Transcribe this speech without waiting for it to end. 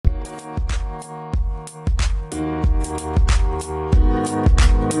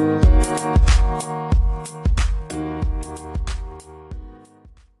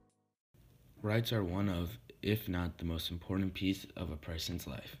Rights are one of, if not the most important piece of a person's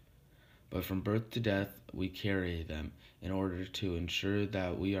life. But from birth to death, we carry them in order to ensure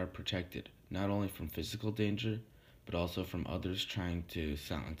that we are protected, not only from physical danger, but also from others trying to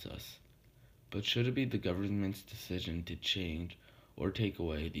silence us. But should it be the government's decision to change or take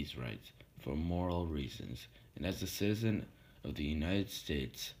away these rights for moral reasons? And as a citizen of the United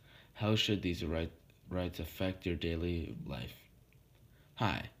States, how should these rights affect your daily life?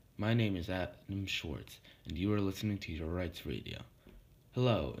 Hi, my name is Adam Schwartz, and you are listening to Your Rights Radio.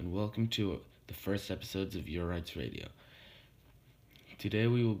 Hello, and welcome to the first episodes of Your Rights Radio. Today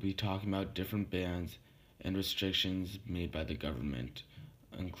we will be talking about different bans and restrictions made by the government,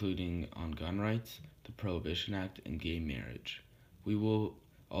 including on gun rights, the Prohibition Act, and gay marriage. We will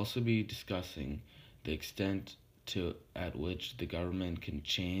also be discussing the extent at which the government can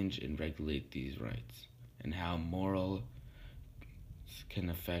change and regulate these rights, and how morals can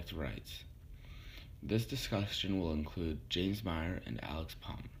affect rights. This discussion will include James Meyer and Alex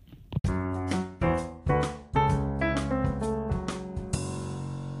Palmer.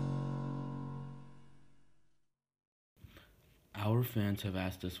 Our fans have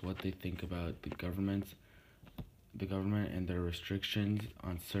asked us what they think about the government and their restrictions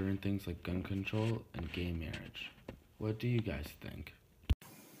on certain things like gun control and gay marriage. What do you guys think?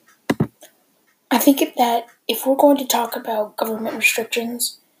 I think that if we're going to talk about government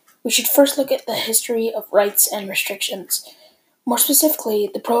restrictions, we should first look at the history of rights and restrictions, more specifically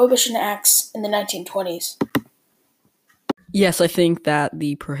the Prohibition Acts in the 1920s. Yes, I think that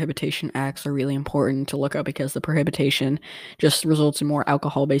the Prohibition Acts are really important to look at because the prohibition just results in more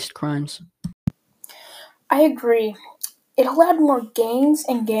alcohol-based crimes. I agree. It allowed more gangs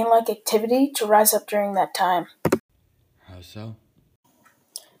and gang-like activity to rise up during that time. How so?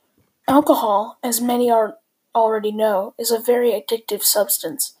 Alcohol, as many already know, is a very addictive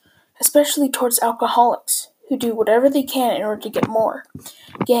substance, especially towards alcoholics, who do whatever they can in order to get more.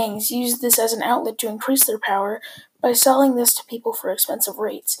 Gangs use this as an outlet to increase their power by selling this to people for expensive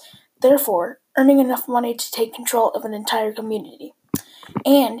rates, therefore earning enough money to take control of an entire community.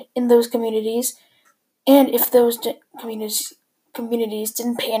 And in those communities, and if those communities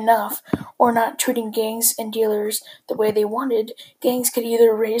didn't pay enough or not treating gangs and dealers the way they wanted, gangs could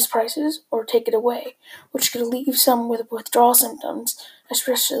either raise prices or take it away, which could leave some with withdrawal symptoms,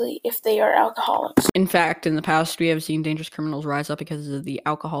 especially if they are alcoholics. In fact, in the past, we have seen dangerous criminals rise up because of the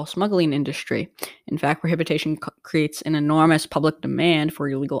alcohol smuggling industry. In fact, prohibition creates an enormous public demand for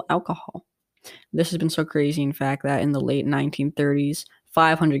illegal alcohol. This has been so crazy, in fact, that in the late 1930s,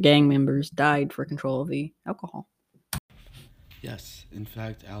 500 gang members died for control of the alcohol. Yes, in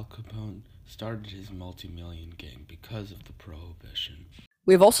fact, Al Capone started his multi-million gang because of the prohibition.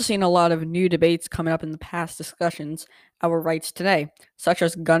 We've also seen a lot of new debates coming up in the past discussions our rights today, such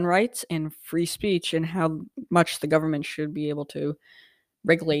as gun rights and free speech, and how much the government should be able to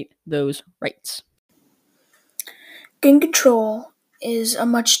regulate those rights. Gun control is a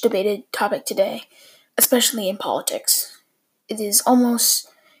much debated topic today, especially in politics. It is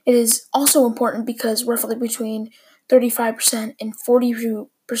also important because roughly between 35% and 42%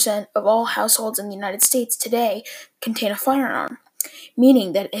 of all households in the United States today contain a firearm,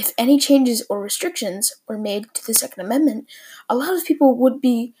 meaning that if any changes or restrictions were made to the Second Amendment, a lot of people would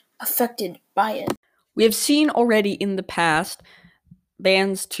be affected by it. We have seen already in the past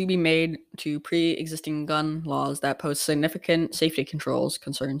bans to be made to pre-existing gun laws that pose significant safety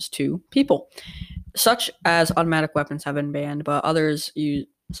concerns to people, such as automatic weapons have been banned, but others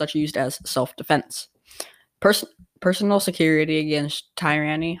used as self-defense. Personal security against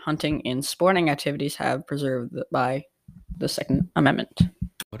tyranny, hunting, and sporting activities have preserved by the Second Amendment.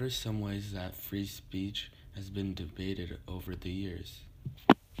 What are some ways that free speech has been debated over the years?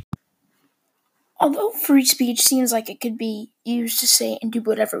 Although free speech seems like it could be used to say and do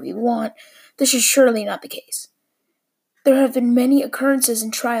whatever we want, this is surely not the case. There have been many occurrences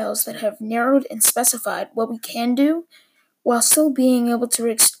and trials that have narrowed and specified what we can do while still being able to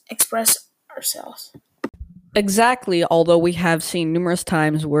express ourselves. Exactly, although we have seen numerous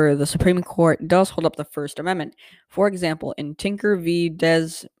times where the Supreme Court does hold up the First Amendment. For example, in Tinker v.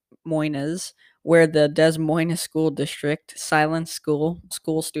 Des Moines, where the Des Moines School District silenced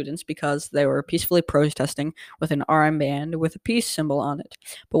school students because they were peacefully protesting with an armband with a peace symbol on it.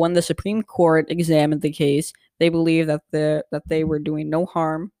 But when the Supreme Court examined the case, they believed that they were doing no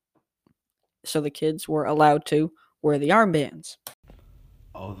harm, so the kids were allowed to wear the armbands.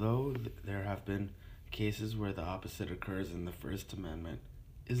 Although there have been cases where the opposite occurs and the First Amendment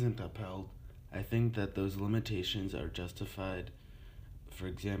isn't upheld, I think that those limitations are justified. For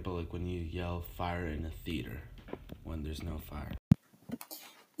example, like when you yell fire in a theater when there's no fire.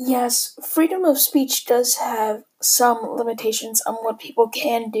 Yes, freedom of speech does have some limitations on what people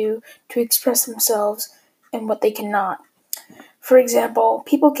can do to express themselves and what they cannot. For example,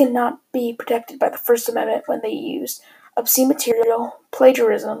 people cannot be protected by the First Amendment when they use obscene material,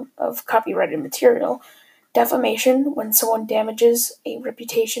 plagiarism of copyrighted material, defamation when someone damages a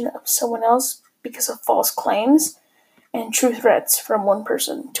reputation of someone else because of false claims, and true threats from one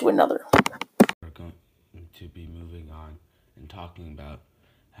person to another. We're going to be moving on and talking about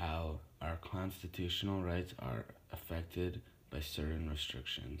how our constitutional rights are affected by certain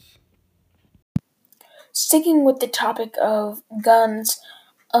restrictions. Sticking with the topic of guns,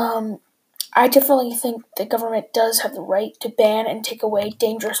 I definitely think the government does have the right to ban and take away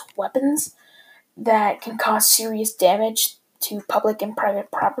dangerous weapons that can cause serious damage to public and private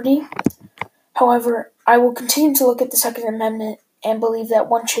property. However, I will continue to look at the Second Amendment and believe that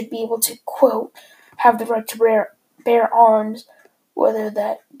one should be able to, quote, have the right to bear arms, whether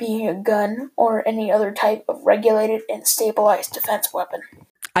that being a gun or any other type of regulated and stabilized defense weapon.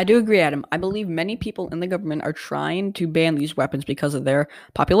 I do agree, Adam. I believe many people in the government are trying to ban these weapons because of their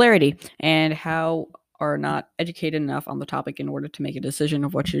popularity and how are not educated enough on the topic in order to make a decision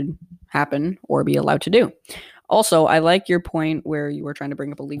of what should happen or be allowed to do. Also, I like your point where you were trying to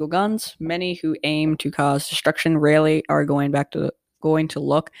bring up illegal guns. Many who aim to cause destruction rarely are going to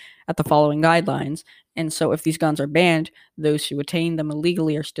look at the following guidelines. And so if these guns are banned, those who attain them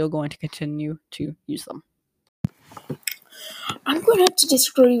illegally are still going to continue to use them. I'm going to have to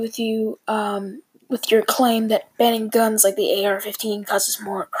disagree with you with your claim that banning guns like the AR-15 causes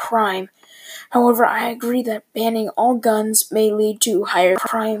more crime. However, I agree that banning all guns may lead to higher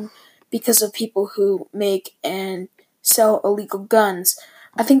crime because of people who make and sell illegal guns.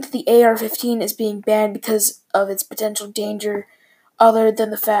 I think that the AR-15 is being banned because of its potential danger, other than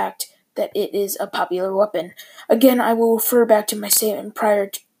the fact that it is a popular weapon. Again, I will refer back to my statement prior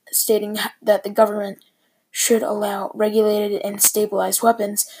to stating that the government should allow regulated and stabilized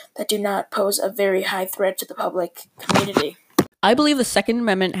weapons that do not pose a very high threat to the public community. I believe the Second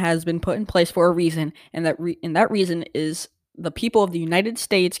Amendment has been put in place for a reason, and that reason is the people of the United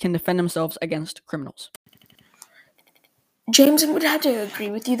States can defend themselves against criminals. James, I would have to agree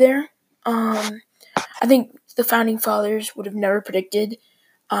with you there. I think the founding fathers would have never predicted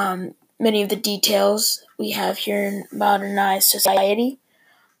many of the details we have here in modernized society.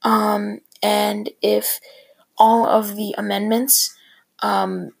 And if all of the amendments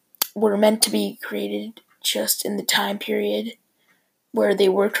were meant to be created just in the time period where they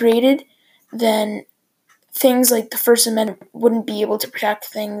were created, then things like the First Amendment wouldn't be able to protect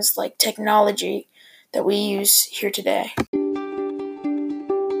things like technology that we use here today.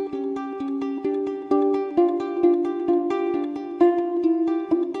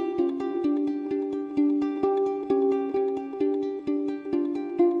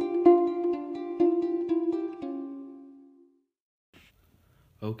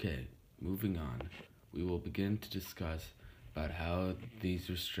 Okay, moving on. We will begin to discuss about how these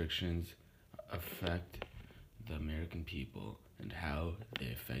restrictions affect the American people and how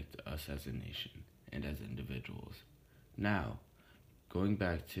they affect us as a nation and as individuals. Now, going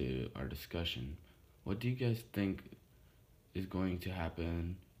back to our discussion, what do you guys think is going to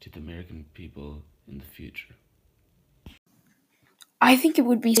happen to the American people in the future? I think it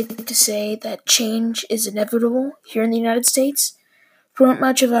would be safe to say that change is inevitable here in the United States. Throughout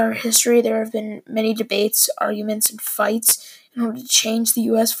much of our history, there have been many debates, arguments, and fights in order to change the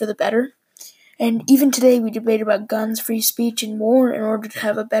U.S. for the better. And even today, we debate about guns, free speech, and more in order to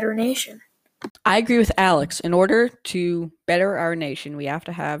have a better nation. I agree with Alex. In order to better our nation, we have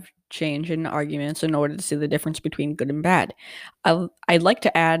to have change in arguments in order to see the difference between good and bad. I'd like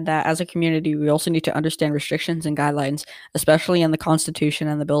to add that as a community, we also need to understand restrictions and guidelines, especially in the Constitution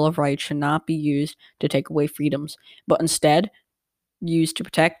and the Bill of Rights, should not be used to take away freedoms, but instead used to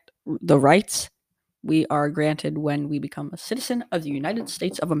protect the rights we are granted when we become a citizen of the United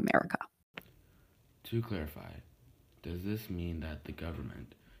States of America. To clarify, does this mean that the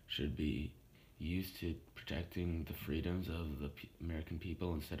government should be used to protecting the freedoms of the American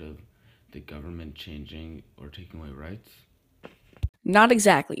people instead of the government changing or taking away rights? Not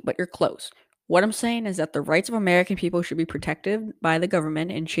exactly, but you're close. What I'm saying is that the rights of American people should be protected by the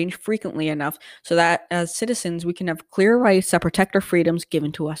government and changed frequently enough so that as citizens we can have clear rights that protect our freedoms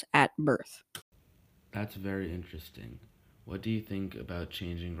given to us at birth. That's very interesting. What do you think about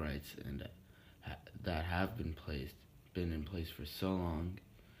changing rights and that have been in place for so long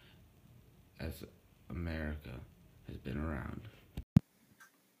as America has been around?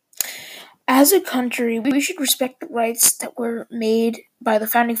 As a country, we should respect the rights that were made by the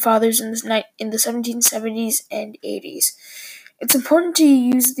founding fathers in the 1770s and 80s. It's important to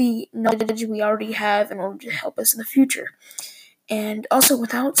use the knowledge we already have in order to help us in the future. And also,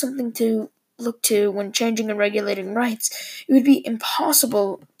 without something to look to when changing and regulating rights, it would be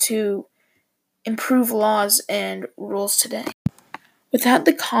impossible to improve laws and rules today. Without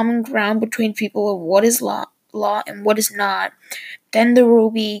the common ground between people of what is law and what is not, then there will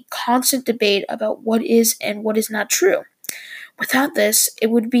be constant debate about what is and what is not true. Without this, it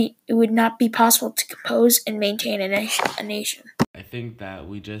would not be possible to compose and maintain a nation. I think that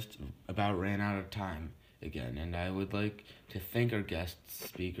we just about ran out of time again, and I would like to thank our guest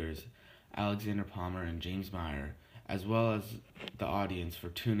speakers, Alexander Palmer and James Meyer, as well as the audience for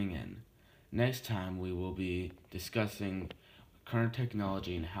tuning in. Next time, we will be discussing current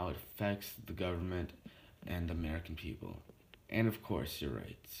technology and how it affects the government and the American people, and of course, your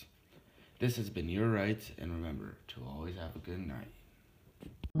rights. This has been Your Rights, and remember to always have a good night.